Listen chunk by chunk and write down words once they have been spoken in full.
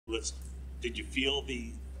Did you feel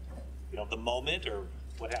the moment, or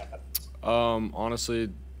what happened? Honestly,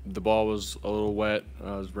 the ball was a little wet. It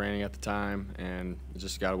was raining at the time, and it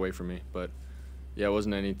just got away from me. But yeah, it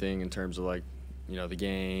wasn't anything in terms of like, the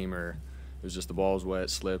game, or it was just the ball was wet,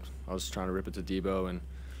 slipped. I was trying to rip it to Debo, and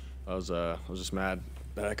I was just mad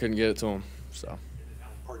that I couldn't get it to him. So. How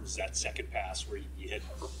important is that second pass where you had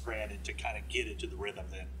ran it to kind of get into the rhythm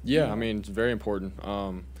then? Yeah, I mean, it's very important.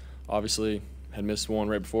 Obviously, had missed one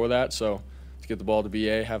right before that, so to get the ball to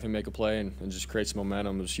BA, have him make a play, and just create some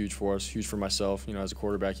momentum was huge for us, huge for myself. As a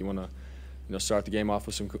quarterback, you want to, start the game off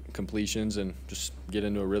with some completions and just get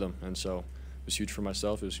into a rhythm. And so it was huge for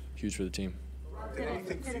myself. It was huge for the team. Did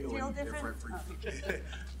it feel different?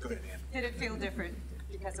 Go ahead, Ann. Did it feel different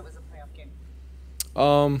because it was a playoff game?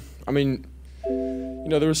 I mean,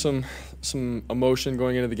 there was some emotion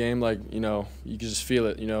going into the game. Like, you could just feel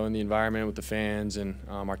it, in the environment with the fans and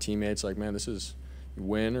our teammates. Like, man, this is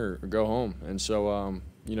win or go home. And so,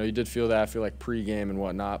 you did feel that. I feel like pregame and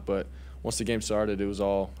whatnot. But once the game started, it was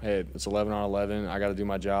all, hey, it's 11 on 11. I got to do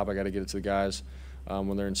my job. I got to get it to the guys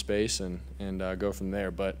when they're in space and go from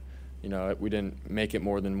there. But we didn't make it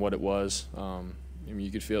more than what it was. I mean,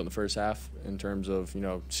 you could feel it in the first half in terms of,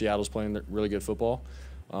 Seattle's playing really good football.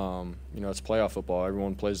 It's playoff football.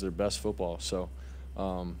 Everyone plays their best football. So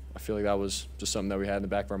I feel like that was just something that we had in the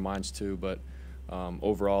back of our minds too. But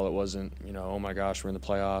overall, it wasn't, oh my gosh, we're in the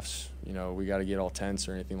playoffs. We got to get all tense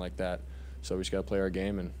or anything like that. So we just got to play our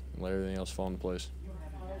game and let everything else fall into place.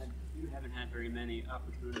 You haven't had very many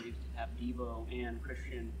opportunities to have Debo and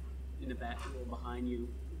Christian in the backfield behind you.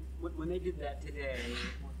 When they did that today,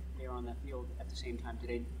 they were on that field at the same time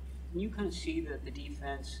today, can you kind of see the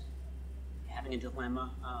defense having a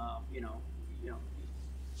dilemma,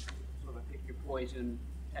 sort of a pick your poison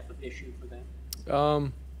type of issue for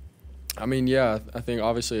them? I mean, yeah, I think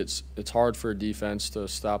obviously it's hard for a defense to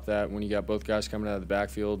stop that when you got both guys coming out of the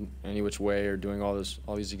backfield any which way or doing all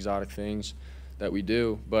these exotic things that we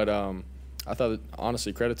do. But I thought that,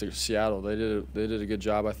 honestly, credit to Seattle. They did a good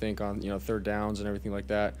job, I think, on third downs and everything like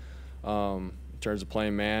that. In terms of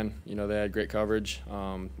playing man, they had great coverage.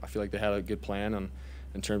 I feel like they had a good plan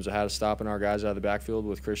in terms of how to stop our guys out of the backfield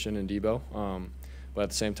with Christian and Debo. But at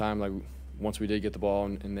the same time, like once we did get the ball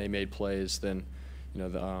and they made plays, then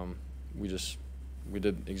we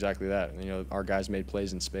did exactly that. Our guys made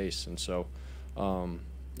plays in space, and so it's going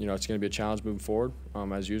to be a challenge moving forward.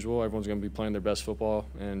 As usual, everyone's going to be playing their best football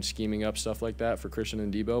and scheming up stuff like that for Christian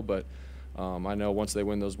and Debo. But I know once they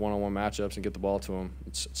win those one-on-one matchups and get the ball to them,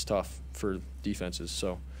 it's tough for defenses.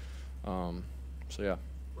 So yeah.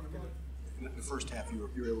 In the first half, you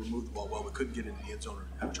were able to move the ball well, but couldn't get into the end zone or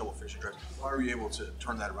have trouble finishing drives. Why were you able to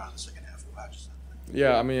turn that around in the second half?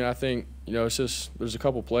 Yeah, I mean, I think it's just there's a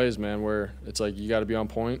couple plays, man, where it's like you got to be on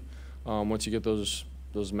point. Once you get those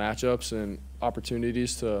matchups and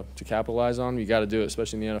opportunities to capitalize on, you got to do it,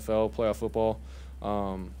 especially in the NFL, playoff football.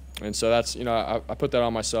 And so that's I put that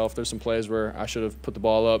on myself. There's some plays where I should have put the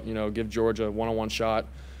ball up, give Georgia a one-on-one shot,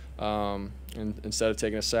 and instead of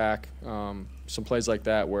taking a sack. Some plays like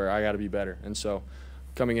that where I got to be better. And so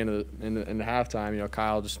coming into the halftime,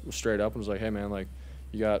 Kyle just was straight up and was like, hey, man, like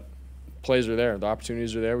you got plays are there. The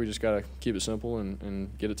opportunities are there. We just got to keep it simple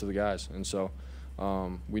and get it to the guys. And so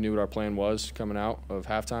we knew what our plan was coming out of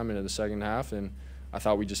halftime into the second half, and I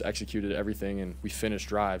thought we just executed everything and we finished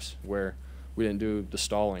drives where we didn't do the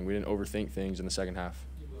stalling. We didn't overthink things in the second half.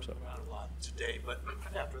 You moved around a lot today, but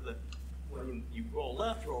after when you roll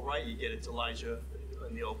left, roll right, you get it to Elijah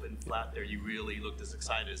in the open flat there. You really looked as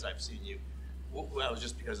excited as I've seen you. That was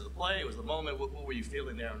just because of the play? It was the moment? What were you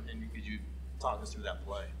feeling there, and could you talk us through that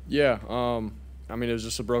play? Yeah, I mean, it was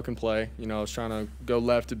just a broken play. I was trying to go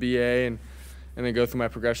left to BA and then go through my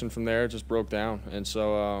progression from there. It just broke down. And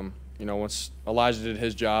so, once Elijah did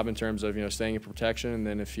his job in terms of, staying in protection, and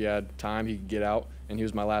then if he had time, he could get out, and he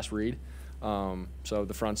was my last read. So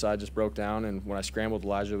the front side just broke down, and when I scrambled,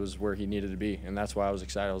 Elijah was where he needed to be. And that's why I was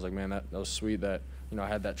excited. I was like, man, that was sweet that, I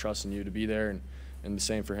had that trust in you to be there, and the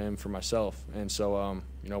same for him, for myself. And so,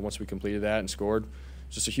 once we completed that and scored,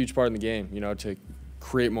 it's just a huge part in the game, to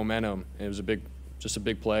create momentum. And it was just a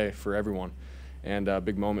big play for everyone and a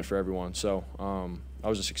big moment for everyone. So I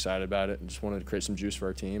was just excited about it and just wanted to create some juice for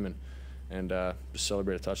our team and just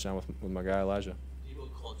celebrate a touchdown with my guy Elijah. People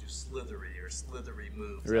called you slithery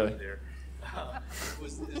moves really? Out there.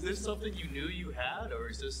 Is this something you knew you had, or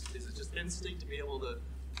is it just instinct to be able to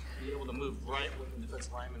move right when the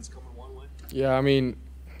defensive lineman's coming one way? Yeah, I mean,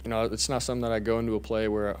 it's not something that I go into a play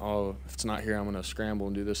where, if it's not here, I'm going to scramble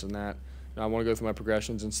and do this and that. I want to go through my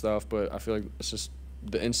progressions and stuff, but I feel like it's just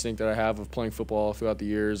the instinct that I have of playing football throughout the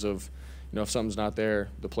years of, if something's not there,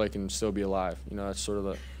 the play can still be alive. That's sort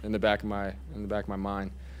of in the back of my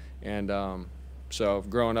mind. And so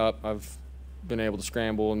growing up, I've been able to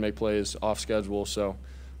scramble and make plays off schedule. So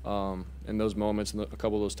in those moments, and a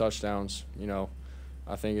couple of those touchdowns,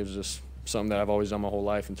 I think it was just something that I've always done my whole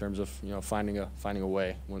life in terms of finding a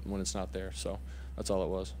way when it's not there. So that's all it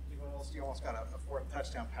was. You almost got a fourth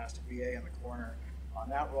touchdown pass to BA in the corner. On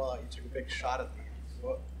that rollout, you took a big shot at the end.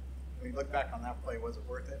 So when you look back on that play, was it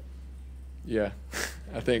worth it? Yeah,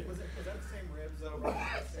 I think. Was that the same ribs over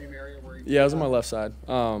the same area where you? Yeah, it was on my left side.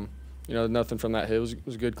 Nothing from that hit. It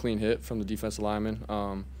was a good, clean hit from the defensive lineman.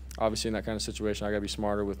 Obviously, in that kind of situation, I got to be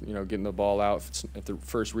smarter with getting the ball out if the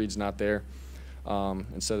first read's not there,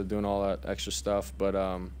 instead of doing all that extra stuff. But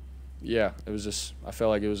yeah, it was just, I felt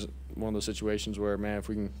like it was one of those situations where, man, if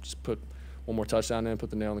we can just put one more touchdown in, put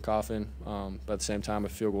the nail in the coffin, but at the same time, a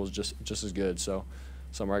field goal is just as good. So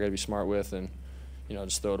somewhere I got to be smart with and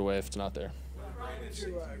just throw it away if it's not there.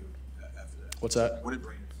 What's that? What did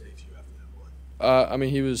Brandon say to you after that play?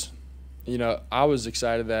 He was, I was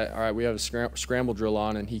excited that, all right, we have a scramble drill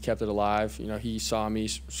on, and he kept it alive. He saw me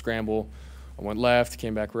scramble. I went left,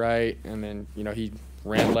 came back right, and then, he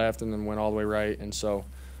ran left and then went all the way right. And so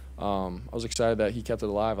I was excited that he kept it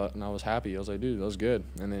alive, and I was happy. I was like, dude, that was good.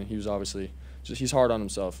 And then he was obviously he's hard on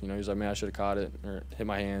himself. He's like, man, I should have caught it or hit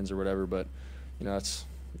my hands or whatever. But,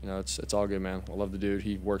 it's all good, man. I love the dude.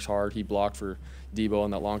 He works hard. He blocked for Debo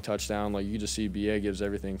on that long touchdown. Like, you just see BA gives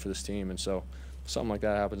everything for this team. And so if something like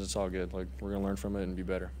that happens, it's all good. Like, we're going to learn from it and be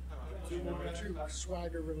better. Two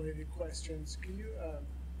swagger-related questions. Can you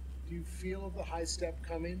do you feel the high step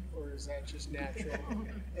coming, or is that just natural?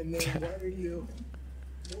 And then what do you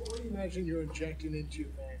imagine you're injecting into your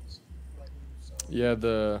veins? Yeah,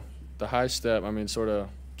 the high step, sort of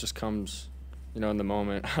just comes, in the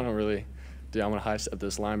moment. I don't really I'm going to high step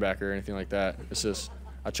this linebacker or anything like that. It's just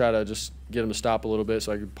I try to just get him to stop a little bit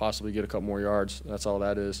so I could possibly get a couple more yards. That's all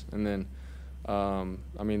that is. And then,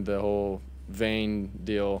 the whole vein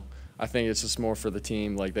deal, I think it's just more for the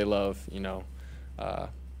team. Like, they love,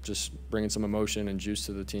 just bringing some emotion and juice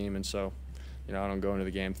to the team. And so, I don't go into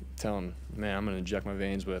the game telling, man, I'm going to inject my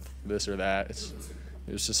veins with this or that. It's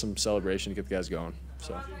just some celebration to get the guys going.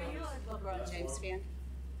 So. Are you a LeBron James fan?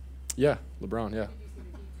 Yeah, LeBron, yeah. Did you see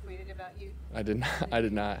what he tweeted about you? I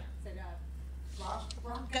did not. Said,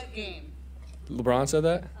 LeBron gut game. LeBron said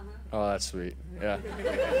that? Uh-huh. Oh, that's sweet. Yeah.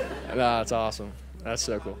 No, that's awesome. That's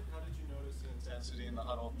so cool. How did you notice the intensity in the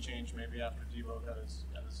huddle change maybe after Debo got his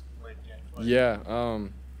late game play? Yeah.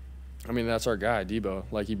 That's our guy, Debo.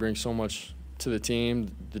 Like, he brings so much to the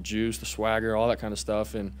team, the juice, the swagger, all that kind of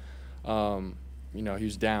stuff. And, he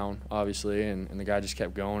was down, obviously, and the guy just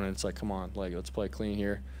kept going. And it's like, come on, like, let's play clean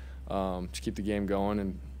here. Just keep the game going.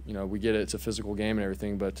 And, we get it. It's a physical game and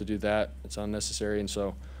everything, but to do that, it's unnecessary. And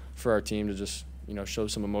so for our team to just, show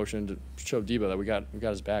some emotion, to show Debo that we got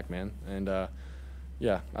his back, man. And,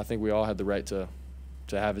 I think we all had the right to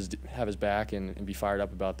have his back and be fired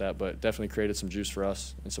up about that, but definitely created some juice for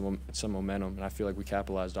us and some momentum, and I feel like we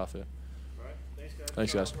capitalized off it. All right.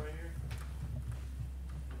 Thanks, guys.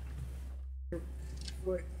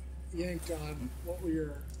 What yanked on? What were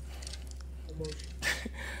your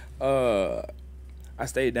emotions? I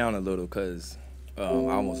stayed down a little because I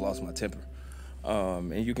almost lost my temper.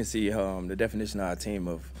 And you can see the definition of our team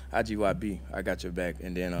of IGYB, I got your back.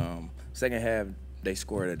 And then second half, they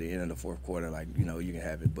scored at the end of the fourth quarter, like, you can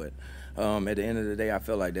have it. But at the end of the day, I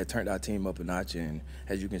felt like that turned our team up a notch. And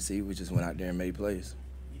as you can see, we just went out there and made plays.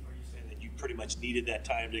 Are you saying that you pretty much needed that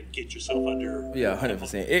time to get yourself under? Yeah,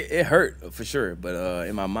 100%. It hurt for sure, but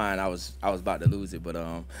in my mind, I was about to lose it. But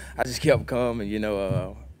I just kept calm,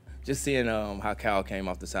 and just seeing how Cal came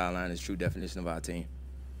off the sideline is true definition of our team.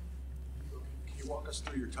 Can you walk us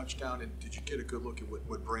through your touchdown, and did you get a good look at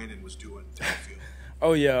what Brandon was doing downfield?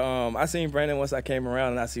 Oh, yeah. I seen Brandon once I came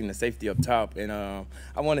around, and I seen the safety up top. And I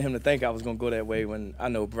wanted him to think I was going to go that way when I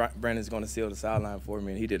know Brandon's going to seal the sideline for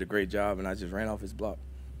me. And he did a great job, and I just ran off his block.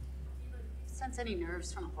 Sense any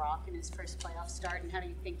nerves from Brock in his first playoff start, and how do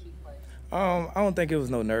you think he played? I don't think it was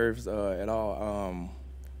no nerves at all.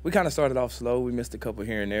 We kind of started off slow. We missed a couple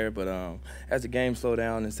here and there. But as the game slowed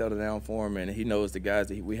down and settled down for him, and he knows the guys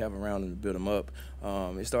that we have around him to build him up,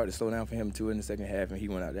 it started to slow down for him, too, in the second half, and he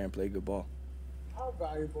went out there and played good ball. How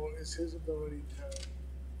valuable is his ability to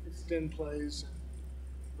extend plays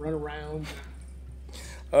and run around?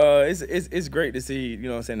 It's great to see,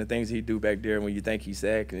 the things he do back there when you think he's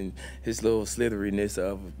sacked, and his little slitheriness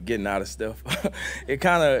of getting out of stuff. it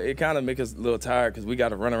kind of makes us a little tired because we got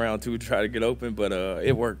to run around too to try to get open, but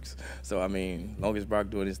it works. So, long as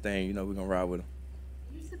Brock doing his thing, we're going to ride with him.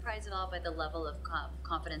 Who's the surprised at all by the level of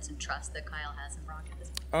confidence and trust that Kyle has in Brock at this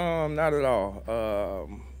point? Not at all.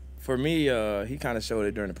 For me, he kind of showed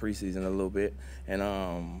it during the preseason a little bit,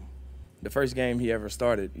 and the first game he ever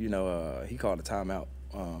started, he called a timeout,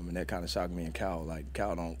 and that kind of shocked me and Cal. Like,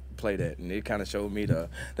 Cal don't play that, and it kind of showed me the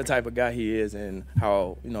type of guy he is and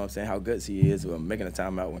how, how guts he is with making a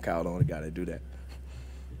timeout when Cal the only guy to do that.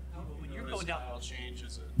 When you're going down,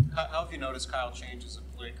 How have you noticed Kyle change as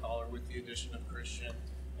a play caller with the addition of Christian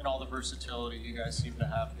and all the versatility you guys seem to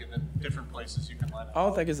have, given different places you can line up? I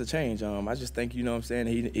don't think it's a change. I just think, he know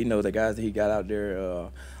the guys that he got out there,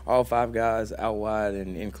 all 5 guys out wide,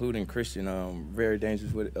 and including Christian, very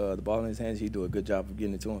dangerous with the ball in his hands. He do a good job of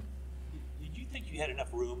getting it to him. Did you think you had enough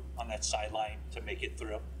room on that sideline to make it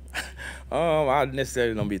through? I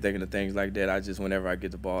necessarily don't be thinking of things like that. I just, whenever I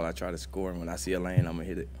get the ball, I try to score, and when I see a lane, I'm going to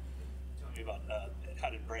hit it. Tell me about how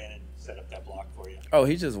did Brandon set up that block for you? Oh,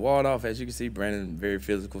 he just walled off. As you can see, Brandon, very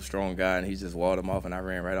physical, strong guy, and he just walled him off, and I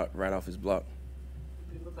ran right off his block.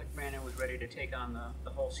 It looked like Brandon was ready to take on the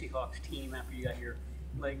whole Seahawks team after you got your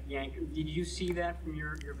leg yanked. Did you see that from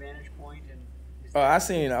your vantage point? I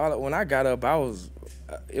seen when I got up,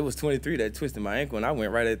 it was 23 that twisted my ankle, and I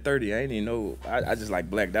went right at 30. I didn't even know. I just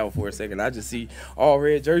blacked out for a second. I just see all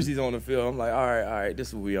red jerseys on the field. I'm like, all right, this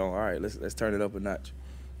is what we on. All right, let's turn it up a notch.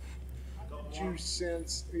 Did you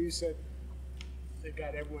sense? You said they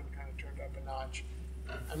got everyone kind of turned up a notch.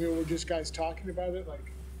 I mean, were just guys talking about it,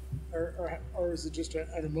 or is it just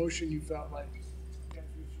an emotion you felt like? Guys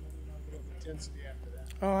reached another level of intensity after that.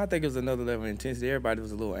 Oh, I think it was another level of intensity. Everybody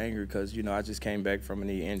was a little angry because, I just came back from a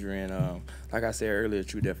knee injury, and like I said earlier,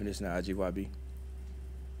 true definition of IGYB. Did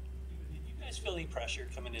you guys feel any pressure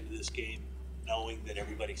coming into this game, knowing that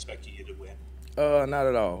everybody expected you to win? Not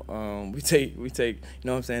at all. We take,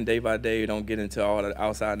 day by day. We don't get into all the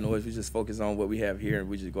outside noise. We just focus on what we have here, and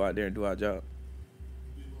we just go out there and do our job.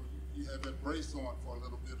 You had that brace on for a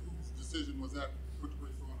little bit. Whose decision was that? Put the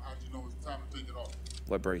brace on. How did you know it was time to take it off?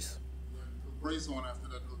 What brace? You had the brace on after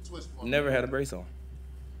that little twist. Never had a brace on.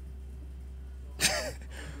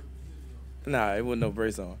 Nah, it wasn't no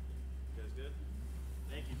brace on.